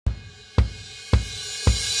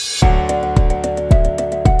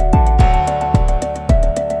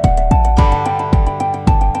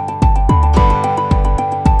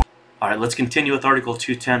let's continue with Article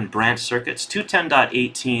 210, branch circuits.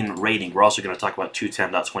 210.18 rating. We're also going to talk about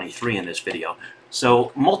 210.23 in this video.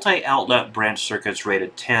 So, multi-outlet branch circuits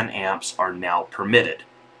rated 10 amps are now permitted.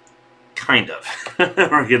 Kind of.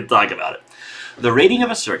 We're going to talk about it. The rating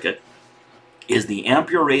of a circuit is the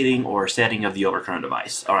ampere rating or setting of the overcurrent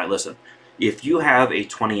device. Alright, listen. If you have a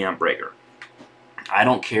 20 amp breaker, I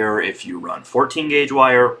don't care if you run 14 gauge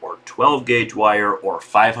wire or 12 gauge wire or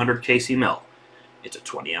 500 kc mil. It's a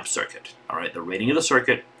 20 amp circuit. Alright, the rating of the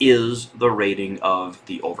circuit is the rating of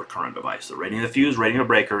the overcurrent device. The rating of the fuse, rating of the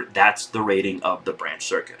breaker, that's the rating of the branch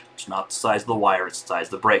circuit. It's not the size of the wire, it's the size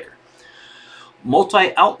of the breaker.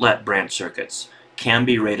 Multi-outlet branch circuits can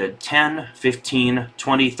be rated 10, 15,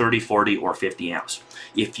 20, 30, 40, or 50 amps.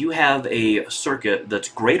 If you have a circuit that's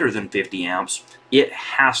greater than 50 amps, it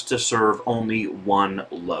has to serve only one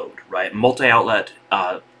load, right? Multi-outlet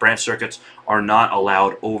branch circuits are not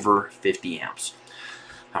allowed over 50 amps.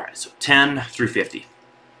 All right, so 10 through 50.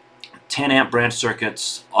 10 amp branch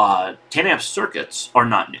circuits, 10 amp circuits are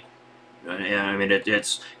not new. I mean,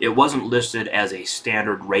 it wasn't listed as a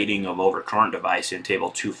standard rating of overcurrent device in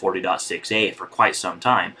table 240.6a for quite some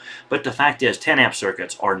time, but the fact is 10 amp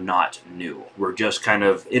circuits are not new. We're just kind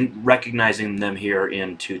of recognizing them here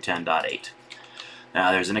in 210.8.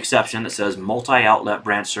 Now there's an exception that says multi-outlet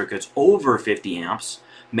branch circuits over 50 amps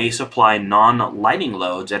may supply non-lighting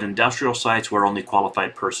loads at industrial sites where only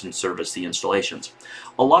qualified persons service the installations.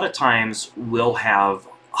 A lot of times we'll have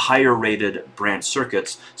higher rated branch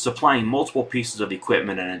circuits supplying multiple pieces of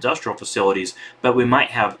equipment in industrial facilities, but we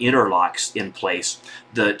might have interlocks in place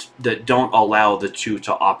that don't allow the two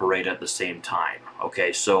to operate at the same time.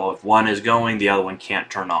 Okay, so if one is going, the other one can't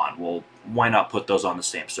turn on. Well, why not put those on the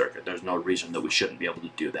same circuit? There's no reason that we shouldn't be able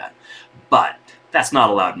to do that. But that's not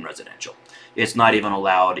allowed in residential. It's not even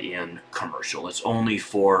allowed in commercial. It's only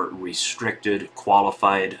for restricted,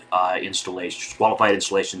 qualified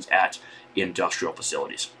installations at industrial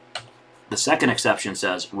facilities. The second exception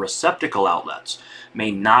says receptacle outlets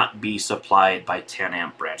may not be supplied by 10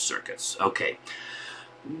 amp branch circuits. Okay,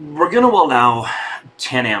 we're going to allow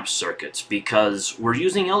 10 amp circuits because we're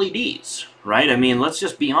using LEDs, right? I mean, let's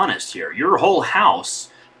just be honest here. Your whole house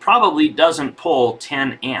probably doesn't pull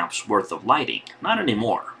 10 amps worth of lighting. Not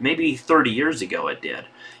anymore. Maybe 30 years ago it did.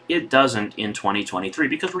 It doesn't in 2023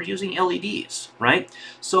 because we're using LEDs, right?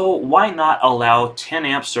 So why not allow 10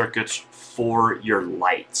 amp circuits for your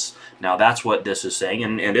lights? Now that's what this is saying,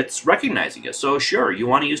 and it's recognizing it. So sure, you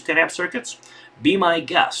want to use 10 amp circuits? Be my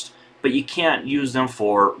guest. But you can't use them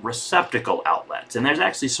for receptacle outlets. And there's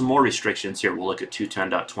actually some more restrictions here. We'll look at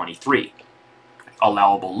 210.23.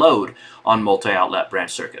 Allowable load on multi-outlet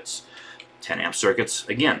branch circuits. 10 amp circuits,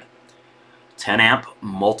 again, 10 amp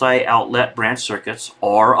multi-outlet branch circuits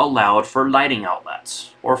are allowed for lighting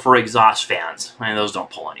outlets or for exhaust fans. I mean, those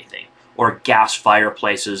don't pull anything. Or gas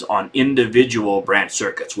fireplaces on individual branch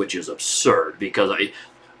circuits, which is absurd because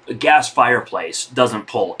a gas fireplace doesn't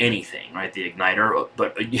pull anything, right? The igniter,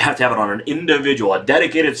 but you have to have it on an individual, a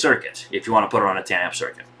dedicated circuit if you want to put it on a 10 amp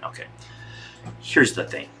circuit. Okay, here's the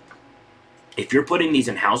thing. If you're putting these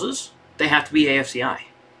in houses, they have to be AFCI.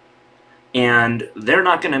 And they're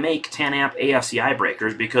not going to make 10 amp AFCI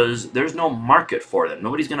breakers because there's no market for them.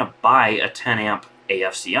 Nobody's going to buy a 10 amp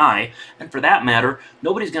AFCI, and for that matter,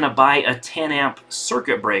 nobody's going to buy a 10 amp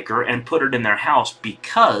circuit breaker and put it in their house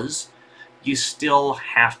because you still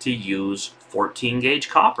have to use 14 gauge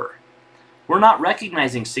copper. We're not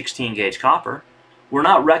recognizing 16 gauge copper. We're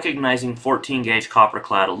not recognizing 14 gauge copper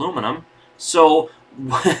clad aluminum. So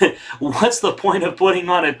what's the point of putting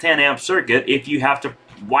on a 10 amp circuit if you have to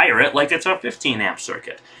wire it like it's a 15 amp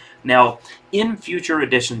circuit? Now, in future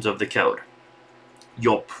editions of the code,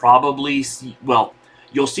 you'll probably see, well,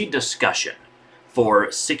 you'll see discussion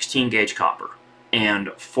for 16 gauge copper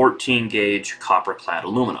and 14 gauge copper clad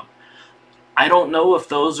aluminum. I don't know if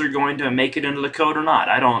those are going to make it into the code or not.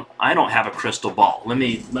 I don't have a crystal ball. Let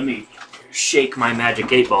me shake my magic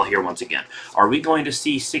 8-ball here once again. Are we going to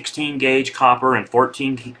see 16 gauge copper and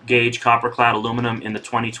 14 gauge copper clad aluminum in the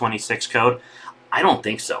 2026 code? I don't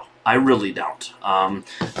think so. I really don't.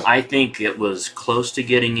 I think it was close to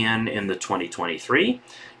getting in the 2023,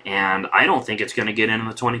 and I don't think it's going to get in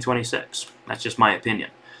the 2026. That's just my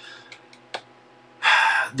opinion.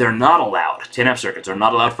 They're not allowed. 10 amp circuits are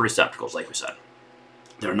not allowed for receptacles, like we said.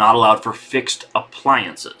 They're not allowed for fixed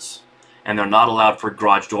appliances. And they're not allowed for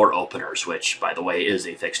garage door openers, which, by the way, is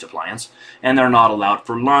a fixed appliance. And they're not allowed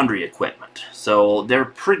for laundry equipment. So they're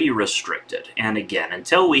pretty restricted. And again,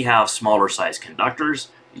 until we have smaller size conductors,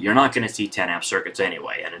 you're not going to see 10 amp circuits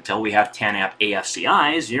anyway. And until we have 10 amp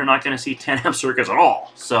AFCIs, you're not going to see 10 amp circuits at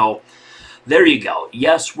all. So there you go.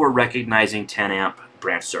 Yes, we're recognizing 10 amp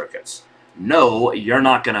branch circuits. No, you're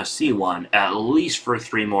not going to see one at least for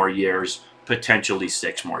 3 more years, potentially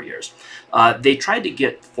 6 more years. They tried to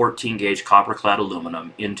get 14 gauge copper clad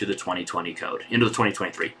aluminum into the 2020 code, into the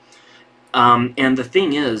 2023. And the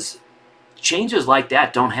thing is, changes like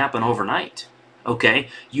that don't happen overnight. Okay,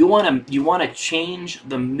 you want to change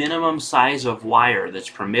the minimum size of wire that's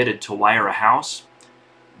permitted to wire a house.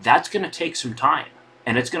 That's going to take some time,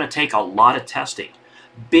 and it's going to take a lot of testing.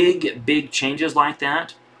 Big changes like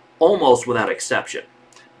that, almost without exception,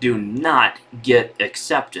 do not get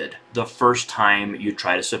accepted the first time you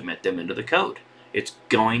try to submit them into the code. It's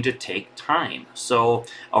going to take time. So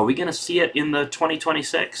are we going to see it in the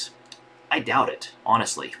 2026? I doubt it,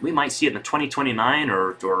 honestly. We might see it in the 2029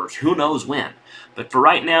 or who knows when. But for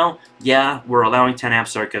right now, yeah, we're allowing 10 amp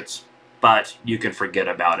circuits, but you can forget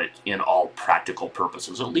about it in all practical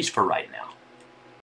purposes, at least for right now.